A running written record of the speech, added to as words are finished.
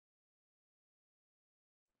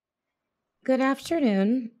Good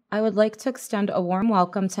afternoon. I would like to extend a warm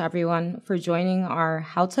welcome to everyone for joining our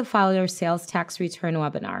How to File Your Sales Tax Return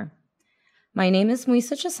webinar. My name is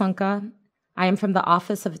Muisa Chisunka. I am from the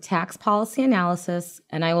Office of Tax Policy Analysis,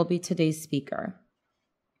 and I will be today's speaker.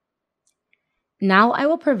 Now I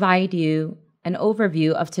will provide you an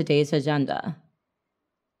overview of today's agenda.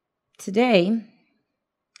 Today,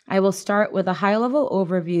 I will start with a high-level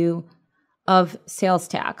overview of sales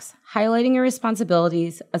tax, highlighting your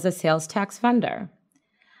responsibilities as a sales tax vendor.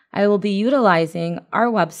 I will be utilizing our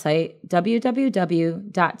website,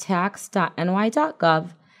 www.tax.ny.gov,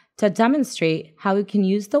 to demonstrate how you can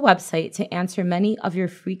use the website to answer many of your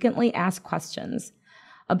frequently asked questions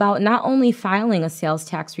about not only filing a sales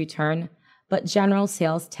tax return, but general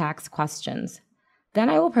sales tax questions. Then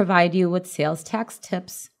I will provide you with sales tax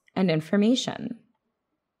tips and information.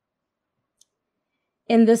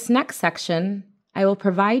 In this next section, I will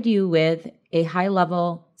provide you with a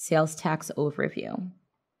high-level sales tax overview.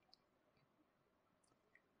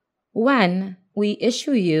 When we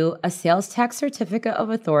issue you a sales tax certificate of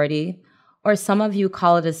authority, or some of you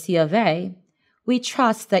call it a C of A, we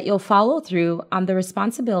trust that you'll follow through on the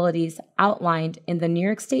responsibilities outlined in the New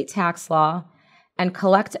York State tax law and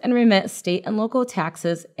collect and remit state and local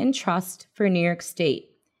taxes in trust for New York State.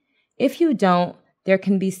 If you don't, there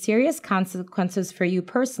can be serious consequences for you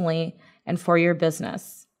personally and for your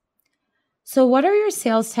business. So what are your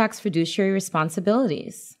sales tax fiduciary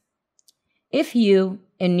responsibilities? If you,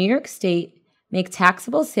 in New York State, make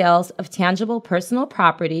taxable sales of tangible personal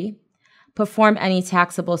property, perform any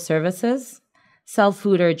taxable services, sell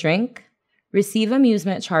food or drink, receive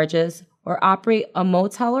amusement charges, or operate a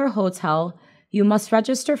motel or hotel, you must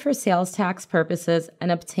register for sales tax purposes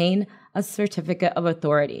and obtain a certificate of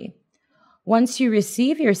authority. Once you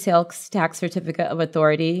receive your sales tax certificate of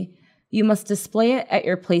authority, you must display it at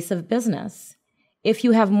your place of business. If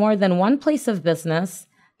you have more than one place of business,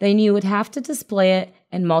 then you would have to display it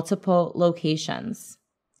in multiple locations.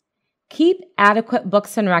 Keep adequate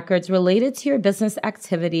books and records related to your business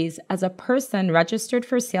activities as a person registered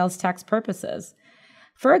for sales tax purposes.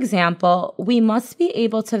 For example, we must be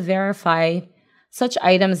able to verify such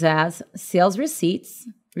items as sales receipts,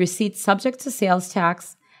 receipts subject to sales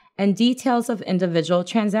tax, and details of individual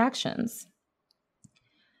transactions.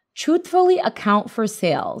 Truthfully account for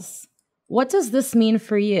sales. What does this mean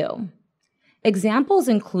for you? Examples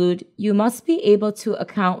include you must be able to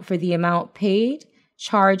account for the amount paid,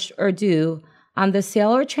 charged, or due on the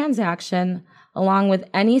sale or transaction, along with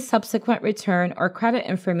any subsequent return or credit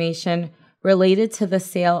information related to the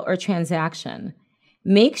sale or transaction.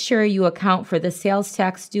 Make sure you account for the sales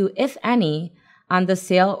tax due, if any, on the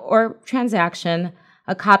sale or transaction,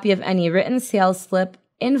 a copy of any written sales slip,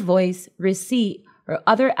 invoice, receipt, or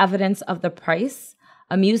other evidence of the price,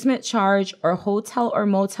 amusement charge, or hotel or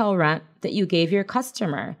motel rent that you gave your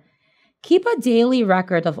customer. Keep a daily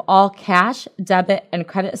record of all cash, debit, and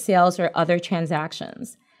credit sales or other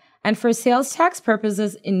transactions. And for sales tax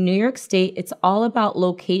purposes in New York State, it's all about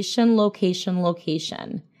location, location,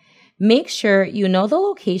 location. Make sure you know the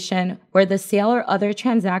location where the sale or other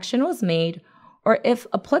transaction was made, or if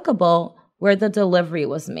applicable, where the delivery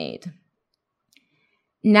was made.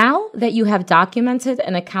 Now that you have documented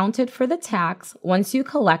and accounted for the tax, once you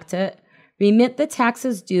collect it, remit the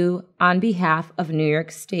taxes due on behalf of New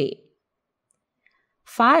York State.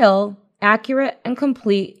 File accurate and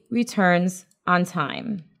complete returns on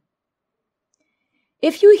time.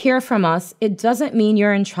 If you hear from us, it doesn't mean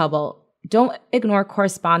you're in trouble. Don't ignore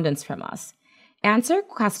correspondence from us. Answer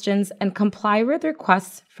questions and comply with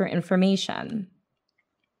requests for information.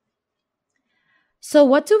 So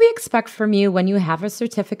what do we expect from you when you have a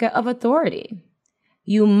certificate of authority?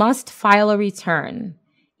 You must file a return,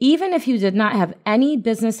 even if you did not have any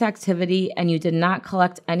business activity and you did not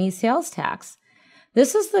collect any sales tax.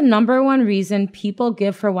 This is the number one reason people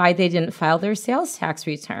give for why they didn't file their sales tax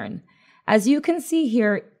return. As you can see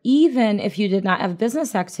here, even if you did not have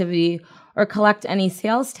business activity or collect any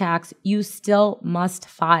sales tax, you still must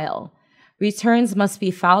file. Returns must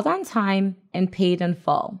be filed on time and paid in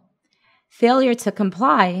full. Failure to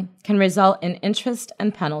comply can result in interest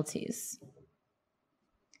and penalties.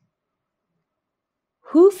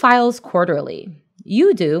 Who files quarterly?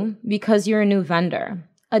 You do, because you're a new vendor.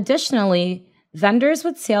 Additionally, vendors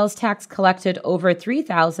with sales tax collected over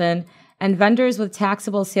 $3,000 and vendors with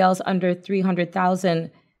taxable sales under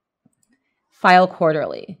 $300,000 file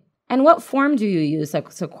quarterly. And what form do you use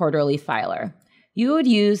as a quarterly filer? You would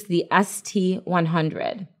use the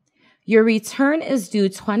ST100. Your return is due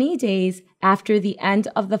 20 days after the end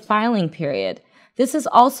of the filing period. This is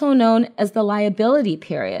also known as the liability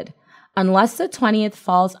period, unless the 20th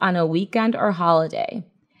falls on a weekend or holiday.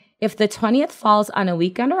 If the 20th falls on a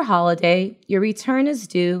weekend or holiday, your return is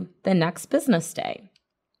due the next business day.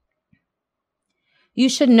 You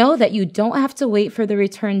should know that you don't have to wait for the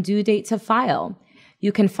return due date to file.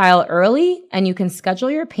 You can file early and you can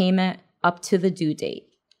schedule your payment up to the due date.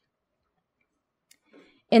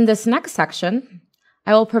 In this next section,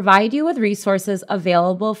 I will provide you with resources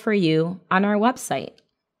available for you on our website.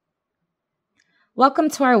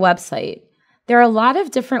 Welcome to our website. There are a lot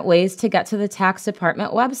of different ways to get to the tax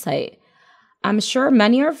department website. I'm sure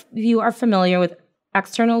many of you are familiar with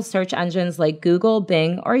external search engines like Google,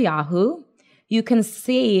 Bing, or Yahoo. You can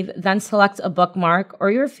save, then select a bookmark or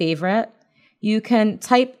your favorite. You can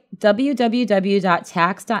type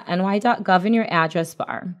www.tax.ny.gov in your address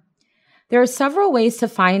bar. There are several ways to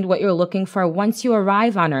find what you're looking for once you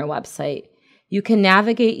arrive on our website. You can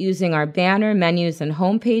navigate using our banner, menus, and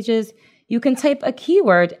home pages. You can type a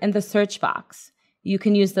keyword in the search box. You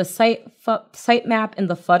can use the site map in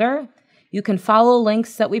the footer. You can follow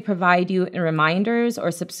links that we provide you in reminders or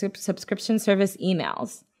subscription service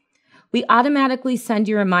emails. We automatically send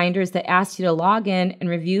you reminders that ask you to log in and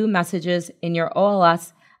review messages in your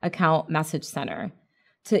OLS account message center.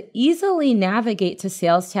 To easily navigate to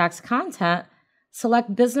sales tax content,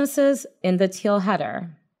 select Businesses in the teal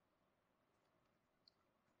header.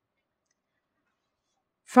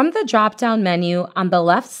 From the drop-down menu on the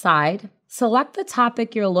left side, select the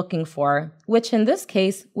topic you're looking for, which in this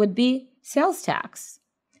case would be sales tax.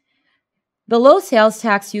 Below sales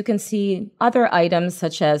tax, you can see other items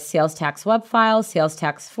such as sales tax web file, sales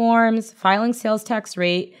tax forms, filing sales tax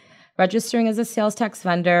rate, registering as a sales tax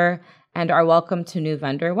vendor, and our Welcome to New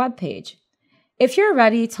Vendor webpage. If you're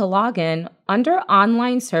ready to log in, under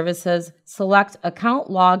Online Services, select Account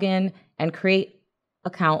Login and Create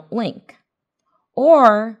Account Link.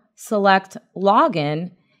 Or select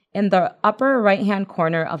Login in the upper right-hand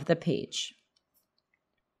corner of the page.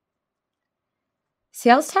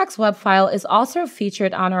 Sales tax web file is also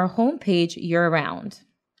featured on our homepage year-round.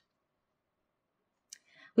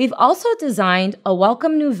 We've also designed a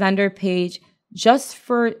Welcome New Vendor page just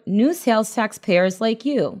for new sales tax payers like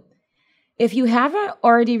you. If you haven't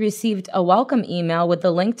already received a welcome email with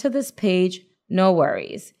the link to this page, no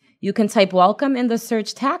worries. You can type welcome in the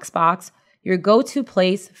search tax box, your go-to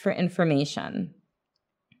place for information.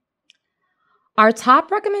 Our top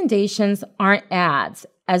recommendations aren't ads,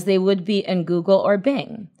 as they would be in Google or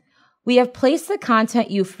Bing. We have placed the content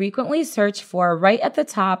you frequently search for right at the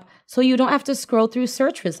top so you don't have to scroll through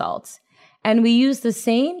search results. And we use the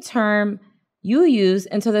same term you use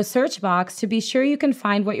into the search box to be sure you can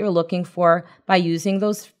find what you're looking for by using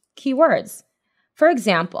those keywords. For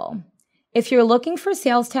example, if you're looking for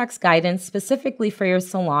sales tax guidance specifically for your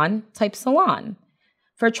salon, type salon.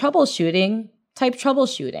 For troubleshooting, type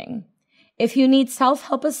troubleshooting. If you need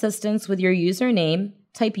self-help assistance with your username,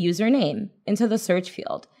 type username into the search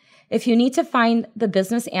field. If you need to find the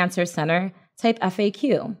Business Answer Center, type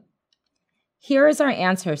FAQ. Here is our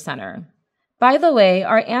Answer Center. By the way,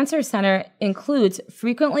 our Answer Center includes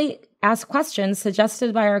frequently asked questions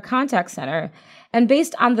suggested by our contact center and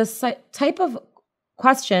based on the type of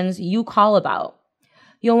questions you call about.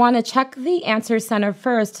 You'll want to check the Answer Center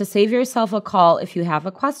first to save yourself a call if you have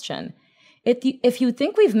a question. If you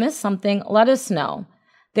think we've missed something, let us know.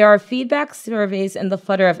 There are feedback surveys in the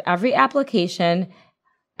footer of every application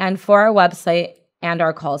and for our website and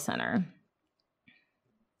our call center.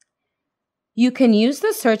 You can use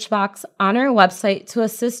the search box on our website to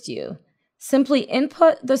assist you. Simply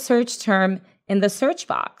input the search term in the search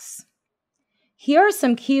box. Here are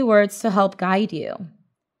some keywords to help guide you.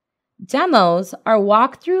 Demos are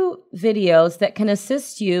walkthrough videos that can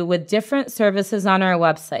assist you with different services on our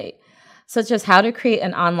website, such as how to create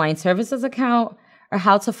an online services account or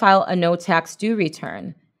how to file a no tax due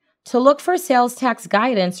return. To look for sales tax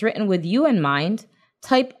guidance written with you in mind,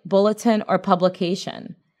 type bulletin or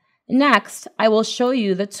publication. Next, I will show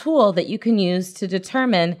you the tool that you can use to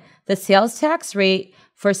determine the sales tax rate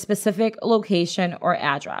for a specific location or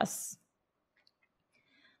address.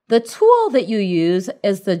 The tool that you use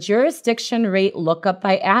is the jurisdiction rate lookup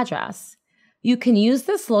by address. You can use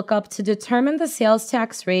this lookup to determine the sales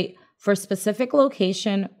tax rate for a specific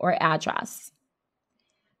location or address.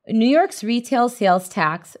 New York's retail sales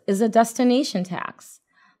tax is a destination tax.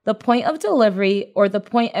 The point of delivery, or the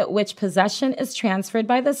point at which possession is transferred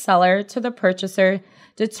by the seller to the purchaser,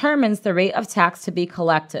 determines the rate of tax to be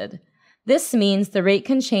collected. This means the rate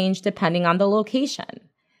can change depending on the location.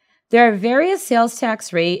 There are various sales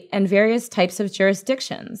tax rate and various types of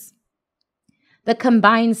jurisdictions. The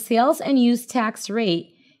combined sales and use tax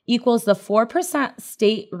rate equals the 4%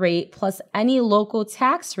 state rate plus any local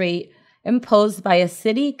tax rate imposed by a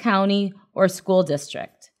city, county, or school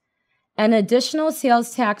district. An additional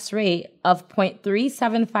sales tax rate of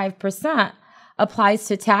 0.375% applies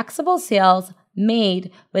to taxable sales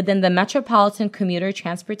made within the Metropolitan Commuter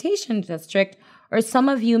Transportation District, or some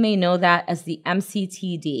of you may know that as the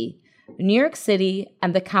MCTD. New York City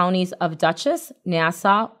and the counties of Dutchess,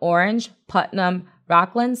 Nassau, Orange, Putnam,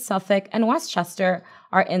 Rockland, Suffolk, and Westchester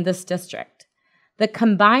are in this district. The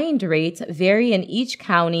combined rates vary in each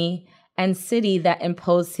county and city that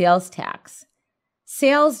impose sales tax.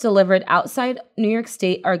 Sales delivered outside New York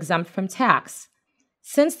State are exempt from tax.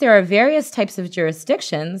 Since there are various types of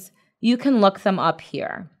jurisdictions, you can look them up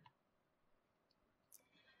here.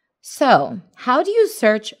 So, how do you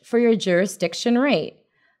search for your jurisdiction rate?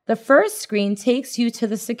 The first screen takes you to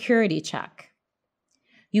the security check.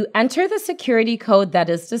 You enter the security code that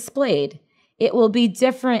is displayed. It will be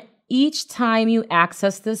different each time you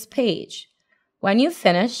access this page. When you've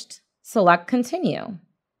finished, select Continue.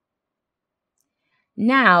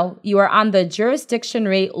 Now you are on the jurisdiction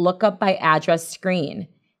rate lookup by address screen.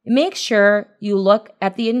 Make sure you look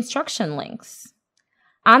at the instruction links.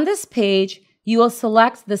 On this page, you will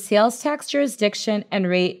select the sales tax jurisdiction and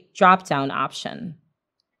rate drop-down option.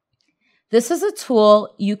 This is a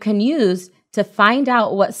tool you can use to find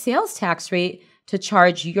out what sales tax rate to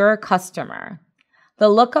charge your customer. The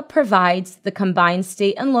lookup provides the combined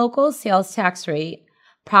state and local sales tax rate,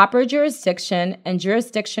 proper jurisdiction, and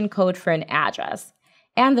jurisdiction code for an address,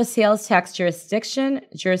 and the sales tax jurisdiction,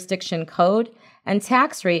 jurisdiction code, and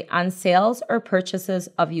tax rate on sales or purchases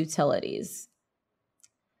of utilities.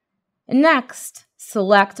 Next,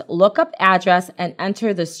 select Lookup Address and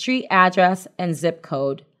enter the street address and zip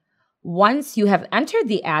code. Once you have entered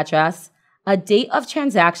the address, a date of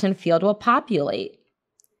transaction field will populate.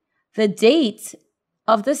 The date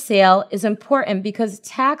of the sale is important because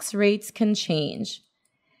tax rates can change.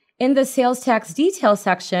 In the sales tax detail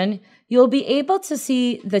section, you'll be able to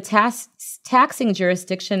see the taxing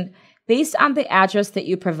jurisdiction based on the address that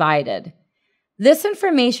you provided. This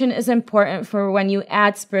information is important for when you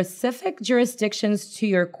add specific jurisdictions to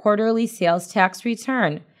your quarterly sales tax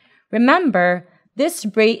return. Remember, this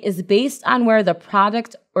rate is based on where the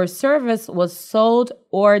product or service was sold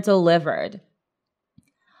or delivered.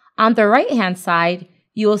 On the right-hand side,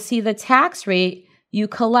 you will see the tax rate you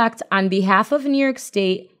collect on behalf of New York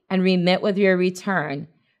State and remit with your return.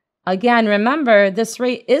 Again, remember, this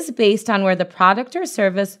rate is based on where the product or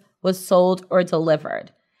service was sold or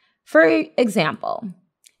delivered. For example,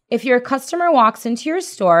 if your customer walks into your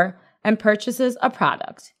store and purchases a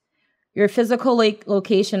product, your physical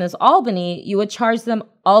location is Albany, you would charge them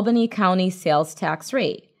Albany County sales tax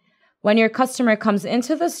rate. When your customer comes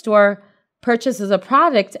into the store, purchases a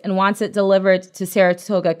product, and wants it delivered to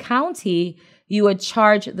Saratoga County, you would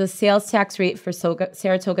charge the sales tax rate for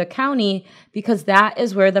Saratoga County because that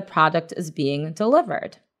is where the product is being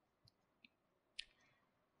delivered.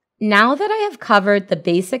 Now that I have covered the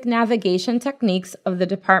basic navigation techniques of the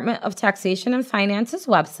Department of Taxation and Finance's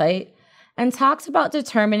website and talked about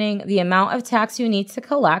determining the amount of tax you need to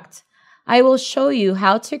collect, I will show you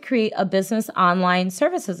how to create a business online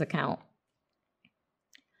services account.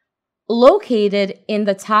 Located in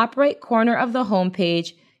the top right corner of the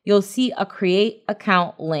homepage, you'll see a Create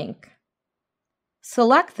Account link.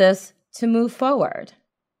 Select this to move forward.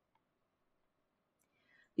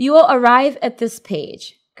 You will arrive at this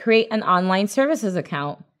page, Create an Online Services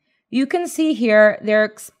Account. You can see here there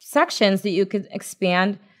are sections that you can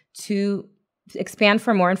expand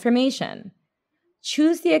for more information.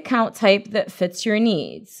 Choose the account type that fits your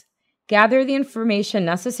needs. Gather the information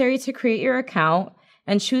necessary to create your account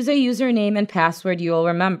and choose a username and password you will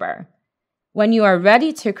remember. When you are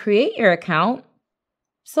ready to create your account,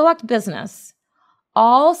 select Business.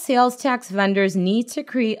 All sales tax vendors need to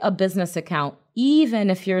create a business account, even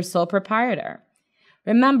if you're a sole proprietor.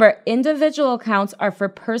 Remember, individual accounts are for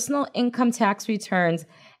personal income tax returns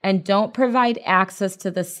and don't provide access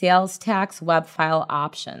to the sales tax web file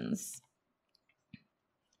options.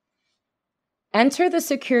 Enter the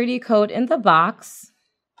security code in the box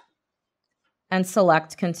and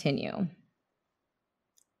select Continue.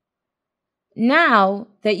 Now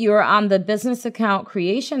that you are on the business account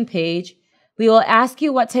creation page, we will ask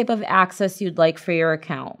you what type of access you'd like for your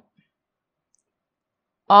account.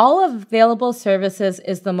 All available services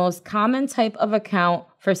is the most common type of account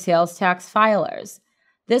for sales tax filers.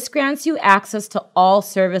 This grants you access to all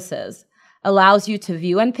services, allows you to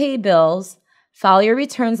view and pay bills, file your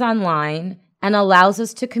returns online, and allows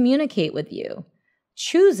us to communicate with you.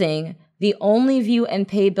 Choosing the Only View and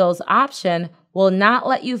Pay Bills option will not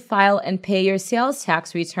let you file and pay your sales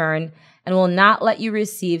tax return and will not let you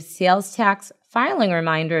receive sales tax filing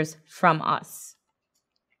reminders from us.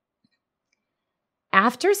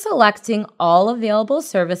 After selecting all available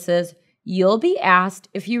services, you'll be asked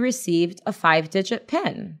if you received a 5-digit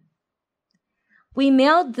PIN. We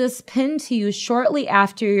mailed this PIN to you shortly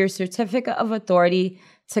after your certificate of authority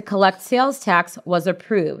to collect sales tax was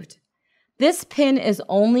approved. This PIN is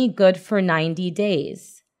only good for 90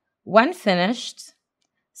 days. When finished,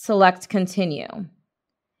 select Continue.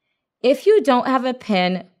 If you don't have a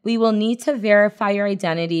PIN, we will need to verify your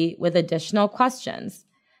identity with additional questions.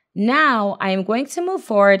 Now, I am going to move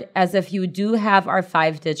forward as if you do have our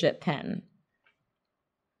 5-digit PIN.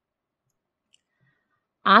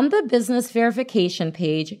 On the business verification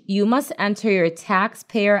page, you must enter your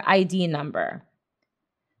taxpayer ID number.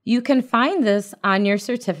 You can find this on your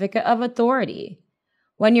certificate of authority.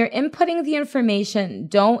 When you're inputting the information,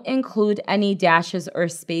 don't include any dashes or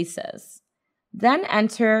spaces. Then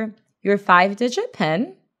enter your 5-digit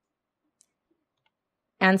PIN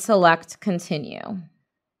and select Continue.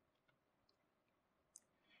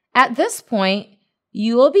 At this point,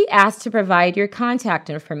 you will be asked to provide your contact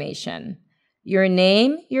information, your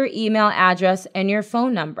name, your email address, and your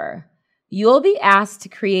phone number. You'll be asked to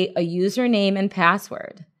create a username and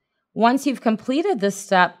password. Once you've completed this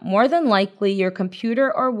step, more than likely your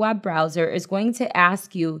computer or web browser is going to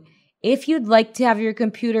ask you if you'd like to have your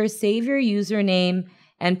computer save your username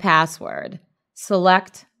and password.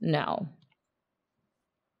 Select No.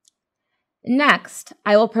 Next,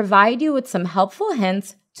 I will provide you with some helpful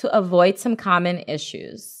hints to avoid some common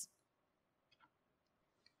issues.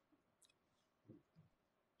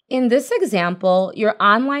 In this example, your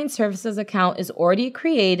online services account is already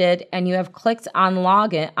created and you have clicked on the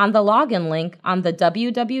login link on the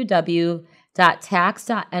www.tax.ny.gov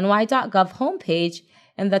homepage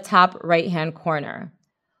in the top right-hand corner.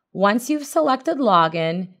 Once you've selected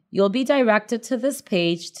Login, you'll be directed to this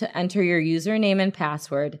page to enter your username and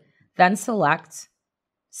password, then select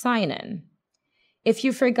Sign In. If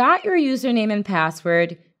you forgot your username and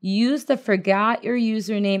password, use the Forgot Your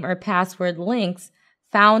Username or Password links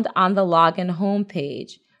found on the login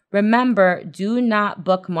homepage. Remember, do not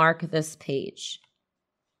bookmark this page.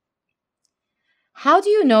 How do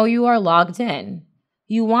you know you are logged in?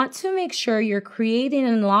 You want to make sure you're creating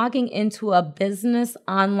and logging into a business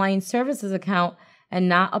online services account and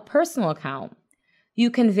not a personal account.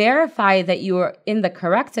 You can verify that you are in the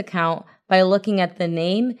correct account by looking at the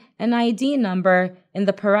name and ID number in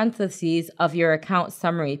the parentheses of your account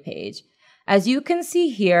summary page. As you can see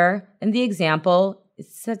here in the example,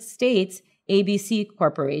 it states ABC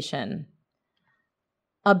Corporation.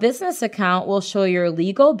 A business account will show your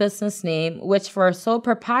legal business name, which for a sole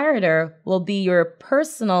proprietor will be your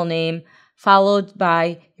personal name, followed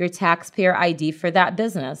by your taxpayer ID for that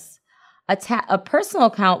business. A personal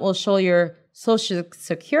account will show your Social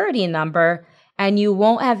Security number, and you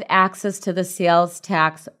won't have access to the sales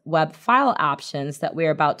tax web file options that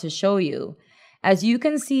we're about to show you. As you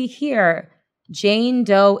can see here, Jane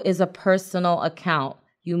Doe is a personal account.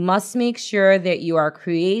 You must make sure that you are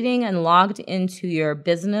creating and logged into your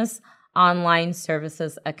business online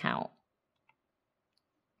services account.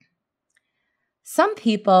 Some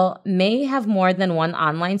people may have more than one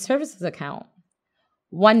online services account.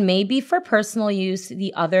 One may be for personal use,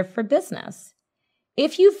 the other for business.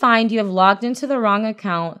 If you find you have logged into the wrong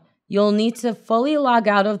account, you'll need to fully log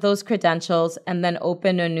out of those credentials and then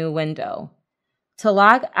open a new window. To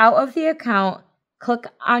log out of the account, click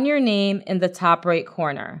on your name in the top right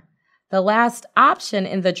corner. The last option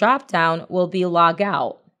in the drop-down will be Log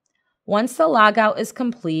Out. Once the logout is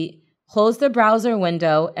complete, close the browser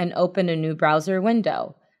window and open a new browser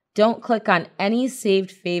window. Don't click on any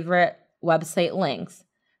saved favorite website links.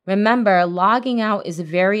 Remember, logging out is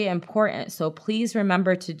very important, so please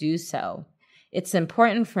remember to do so. It's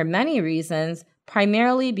important for many reasons,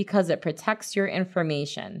 primarily because it protects your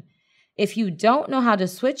information. If you don't know how to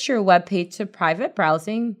switch your web page to private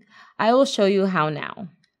browsing, I will show you how now.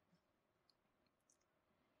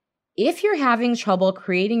 If you're having trouble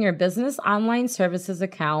creating your business online services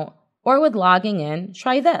account or with logging in,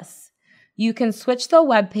 try this. You can switch the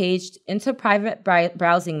web page into private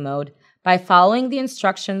browsing mode by following the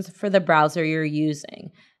instructions for the browser you're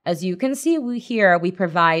using. As you can see here, we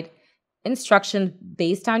provide instructions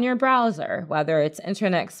based on your browser, whether it's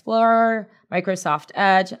Internet Explorer, Microsoft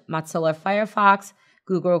Edge, Mozilla Firefox,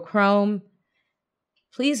 Google Chrome.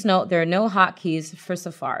 Please note there are no hotkeys for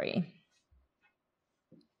Safari.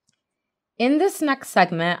 In this next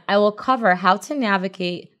segment, I will cover how to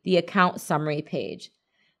navigate the account summary page.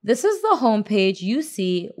 This is the home page you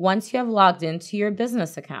see once you have logged into your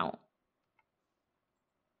business account.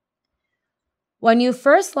 When you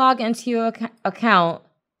first log into your account,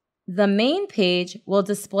 the main page will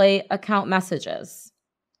display account messages.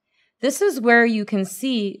 This is where you can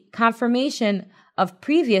see confirmation of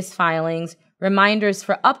previous filings, reminders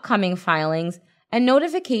for upcoming filings, and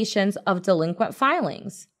notifications of delinquent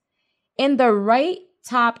filings. In the right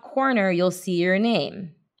top corner, you'll see your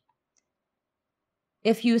name.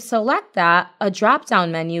 If you select that, a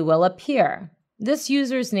drop-down menu will appear. This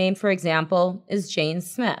user's name, for example, is Jane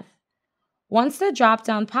Smith. Once the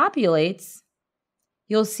drop-down populates,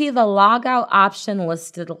 you'll see the logout option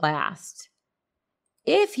listed last.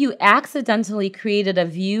 If you accidentally created a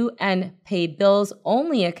View and Pay Bills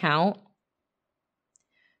Only account,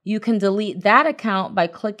 you can delete that account by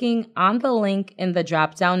clicking on the link in the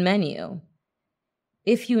drop-down menu.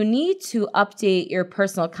 If you need to update your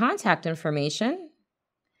personal contact information,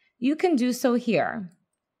 you can do so here.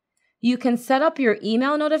 You can set up your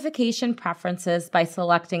email notification preferences by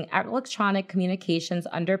selecting Electronic Communications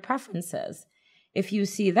under Preferences. If you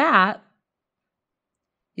see that,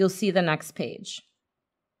 you'll see the next page.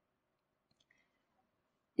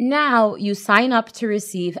 Now you sign up to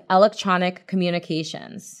receive electronic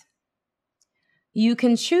communications. You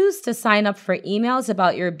can choose to sign up for emails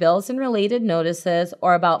about your bills and related notices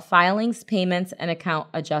or about filings, payments, and account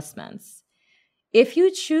adjustments. If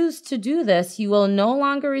you choose to do this, you will no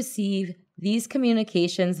longer receive these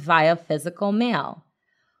communications via physical mail.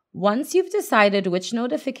 Once you've decided which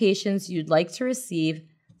notifications you'd like to receive,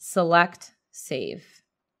 select Save.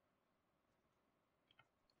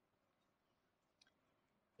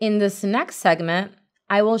 In this next segment,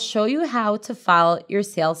 I will show you how to file your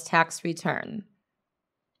sales tax return.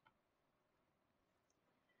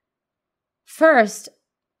 First,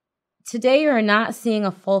 today you're not seeing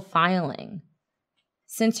a full filing.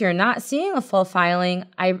 Since you're not seeing a full filing,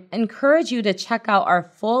 I encourage you to check out our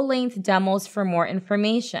full-length demos for more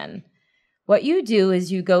information. What you do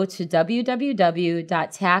is you go to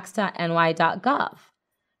www.tax.ny.gov.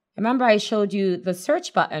 Remember, I showed you the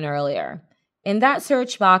search button earlier. In that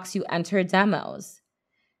search box, you enter demos.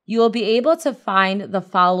 You will be able to find the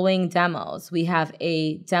following demos. We have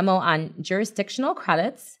a demo on jurisdictional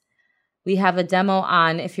credits. We have a demo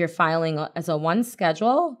on if you're filing as a one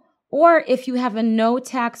schedule, or if you have a no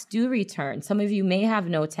tax due return. Some of you may have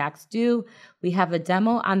no tax due. We have a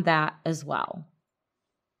demo on that as well.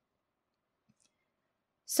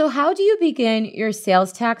 So how do you begin your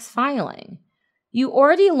sales tax filing? You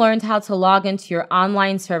already learned how to log into your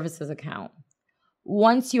online services account.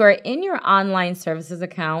 Once you are in your online services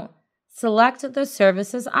account, select the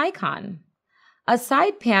services icon. A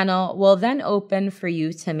side panel will then open for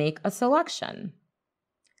you to make a selection.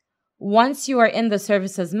 Once you are in the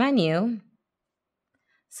Services menu,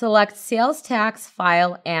 select Sales Tax,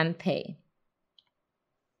 File, and Pay.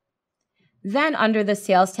 Then under the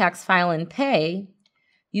Sales Tax, File, and Pay,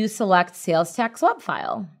 you select Sales Tax Web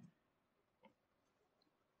File.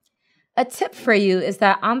 A tip for you is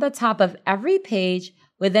that on the top of every page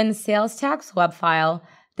within Sales Tax Web File,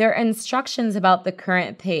 there are instructions about the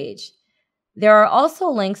current page. There are also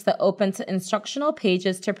links that open to instructional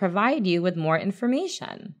pages to provide you with more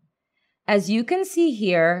information. As you can see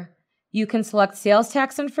here, you can select Sales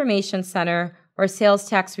Tax Information Center or Sales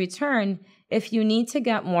Tax Return if you need to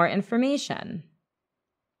get more information.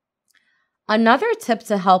 Another tip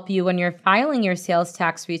to help you when you're filing your sales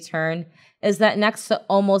tax return is that next to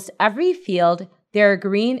almost every field, there are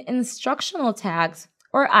green instructional tags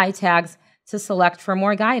or I tags to select for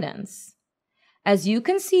more guidance. As you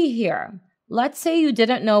can see here, let's say you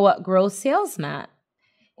didn't know what gross sales meant.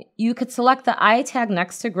 You could select the I tag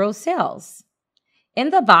next to gross sales. In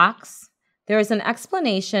the box, there is an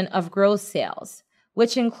explanation of gross sales,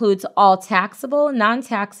 which includes all taxable,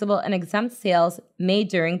 non-taxable, and exempt sales made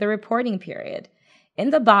during the reporting period. In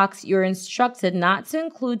the box, you're instructed not to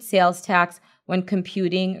include sales tax when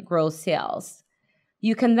computing gross sales.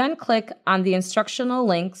 You can then click on the instructional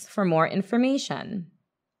links for more information.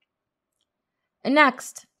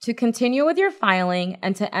 Next, to continue with your filing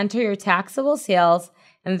and to enter your taxable sales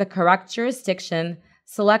in the correct jurisdiction,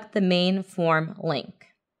 select the main form link.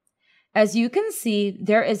 As you can see,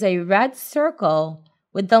 there is a red circle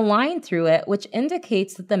with the line through it, which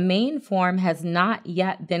indicates that the main form has not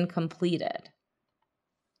yet been completed.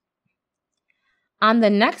 On the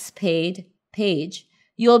next page,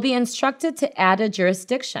 you'll be instructed to add a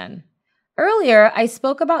jurisdiction. Earlier, I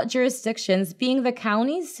spoke about jurisdictions being the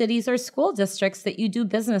counties, cities, or school districts that you do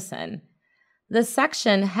business in. The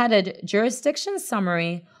section headed Jurisdiction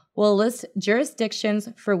Summary will list jurisdictions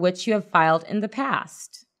for which you have filed in the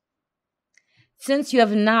past. Since you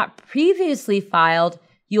have not previously filed,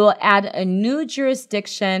 you will add a new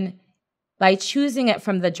jurisdiction by choosing it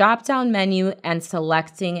from the drop-down menu and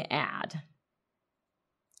selecting Add.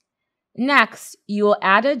 Next, you will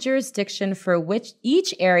add a jurisdiction for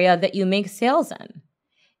each area that you make sales in.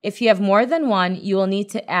 If you have more than one, you will need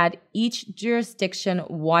to add each jurisdiction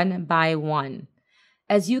one by one.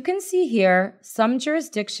 As you can see here, some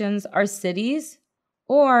jurisdictions are cities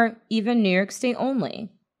or even New York State only.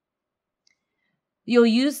 You'll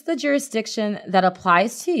use the jurisdiction that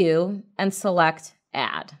applies to you and select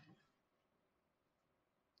Add.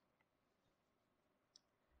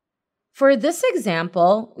 For this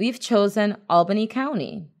example, we've chosen Albany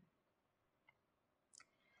County.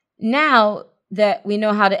 Now that we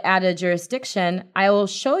know how to add a jurisdiction, I will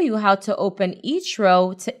show you how to open each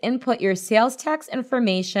row to input your sales tax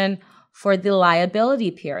information for the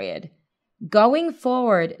liability period. Going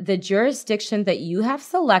forward, the jurisdiction that you have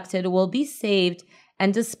selected will be saved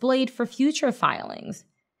and displayed for future filings.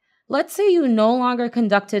 Let's say you no longer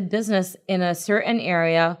conducted business in a certain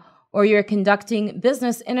area or you're conducting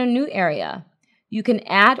business in a new area. You can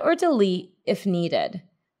add or delete if needed.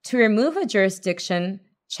 To remove a jurisdiction,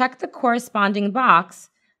 check the corresponding box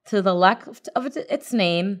to the left of its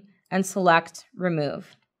name and select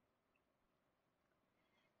Remove.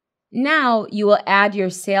 Now you will add your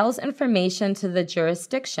sales information to the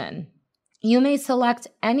jurisdiction. You may select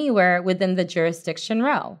anywhere within the jurisdiction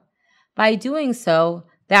row. By doing so,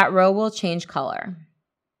 that row will change color.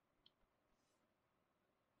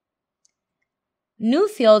 New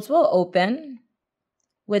fields will open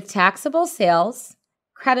with taxable sales,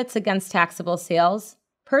 credits against taxable sales,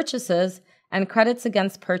 purchases, and credits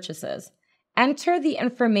against purchases. Enter the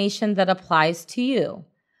information that applies to you.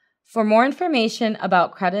 For more information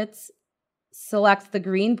about credits, select the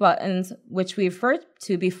green buttons, which we referred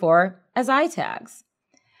to before as iTags.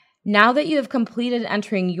 Now that you have completed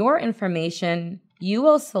entering your information, you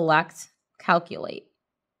will select Calculate.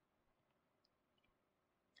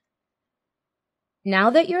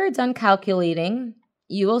 Now that you are done calculating,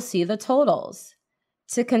 you will see the totals.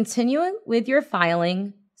 To continue with your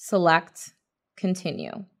filing, select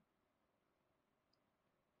Continue.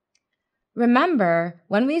 Remember,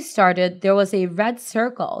 when we started, there was a red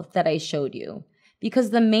circle that I showed you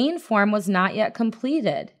because the main form was not yet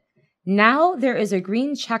completed. Now there is a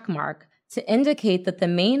green check mark to indicate that the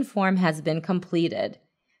main form has been completed.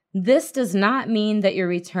 This does not mean that your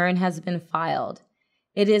return has been filed.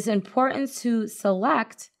 It is important to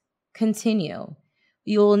select Continue.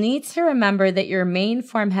 You will need to remember that your main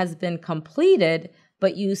form has been completed,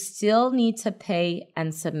 but you still need to pay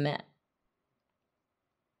and submit.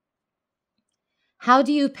 How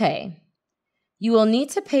do you pay? You will need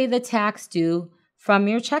to pay the tax due from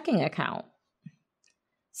your checking account.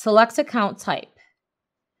 Select account type.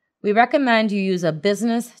 We recommend you use a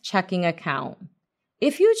business checking account.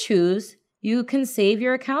 If you choose, you can save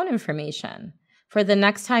your account information for the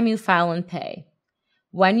next time you file and pay.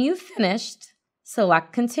 When you've finished,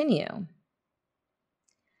 select Continue.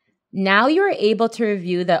 Now you are able to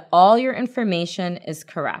review that all your information is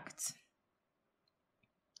correct.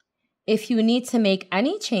 If you need to make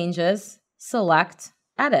any changes, select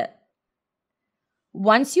Edit.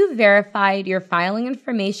 Once you've verified your filing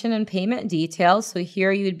information and payment details, so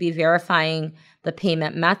here you'd be verifying the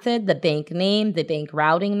payment method, the bank name, the bank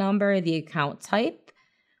routing number, the account type,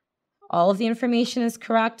 all of the information is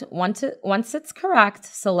correct. Once it's correct,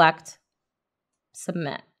 select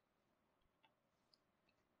Submit.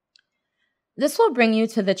 This will bring you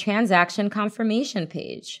to the transaction confirmation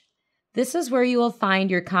page. This is where you will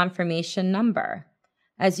find your confirmation number,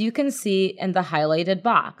 as you can see in the highlighted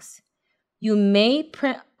box. You may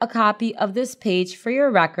print a copy of this page for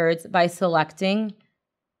your records by selecting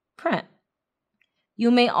Print.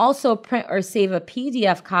 You may also print or save a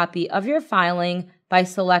PDF copy of your filing by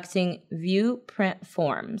selecting View Print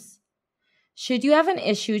Forms. Should you have an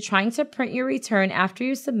issue trying to print your return after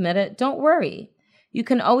you submit it, don't worry. You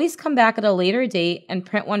can always come back at a later date and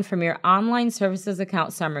print one from your online services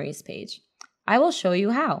account summaries page. I will show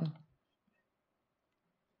you how.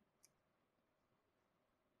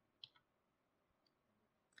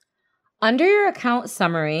 Under your account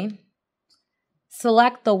summary,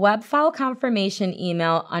 select the web file confirmation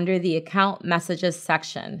email under the account messages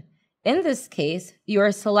section. In this case, you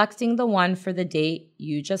are selecting the one for the date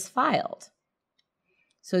you just filed.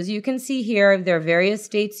 So as you can see here, there are various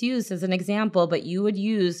dates used as an example, but you would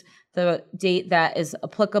use the date that is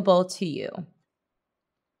applicable to you.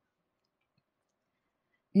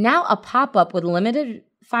 Now a pop-up with limited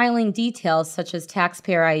filing details such as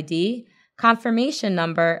taxpayer ID, confirmation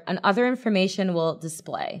number, and other information will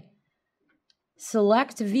display.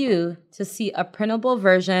 Select View to see a printable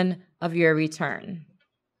version of your return.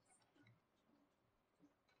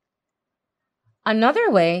 Another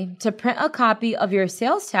way to print a copy of your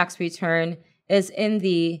sales tax return is in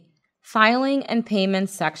the Filing and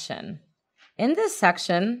Payments section. In this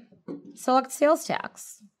section, select Sales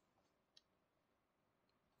Tax.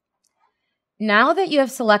 Now that you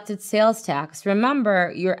have selected Sales Tax,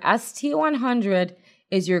 remember your ST100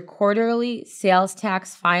 is your quarterly sales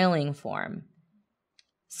tax filing form.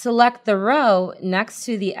 Select the row next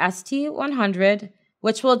to the ST100,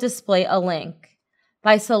 which will display a link.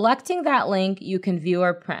 By selecting that link, you can view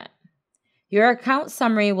or print. Your account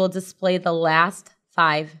summary will display the last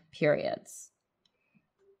 5 periods.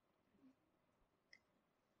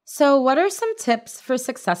 So, what are some tips for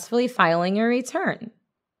successfully filing your return?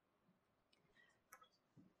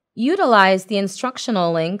 Utilize the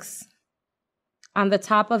instructional links on the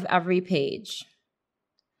top of every page.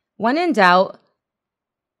 When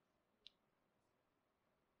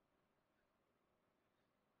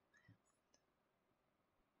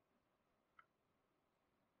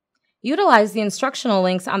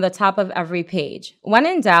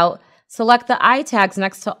in doubt, select the I tags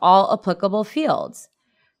next to all applicable fields.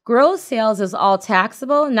 Gross sales is all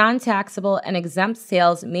taxable, non-taxable, and exempt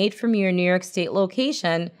sales made from your New York State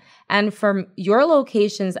location and from your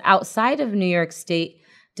locations outside of New York State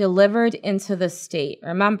delivered into the state.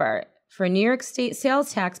 Remember, for New York State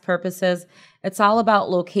sales tax purposes, it's all about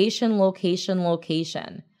location, location,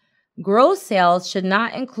 location. Gross sales should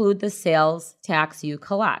not include the sales tax you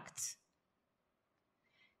collect.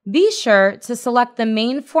 Be sure to select the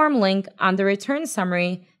main form link on the return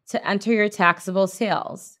summary to enter your taxable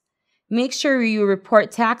sales. Make sure you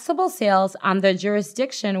report taxable sales on the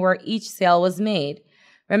jurisdiction where each sale was made.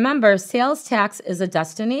 Remember, sales tax is a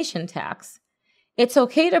destination tax. It's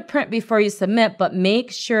okay to print before you submit, but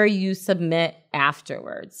make sure you submit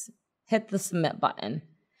afterwards. Hit the submit button.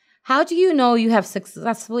 How do you know you have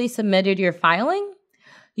successfully submitted your filing?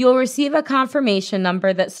 You'll receive a confirmation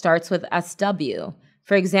number that starts with SW.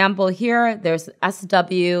 For example, here there's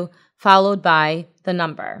SW followed by the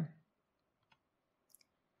number.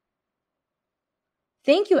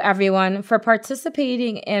 Thank you, everyone, for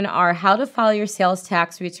participating in our How to File Your Sales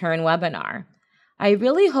Tax Return webinar. I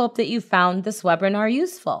really hope that you found this webinar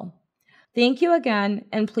useful. Thank you again,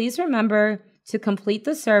 and please remember to complete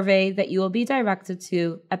the survey that you will be directed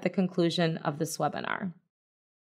to at the conclusion of this webinar.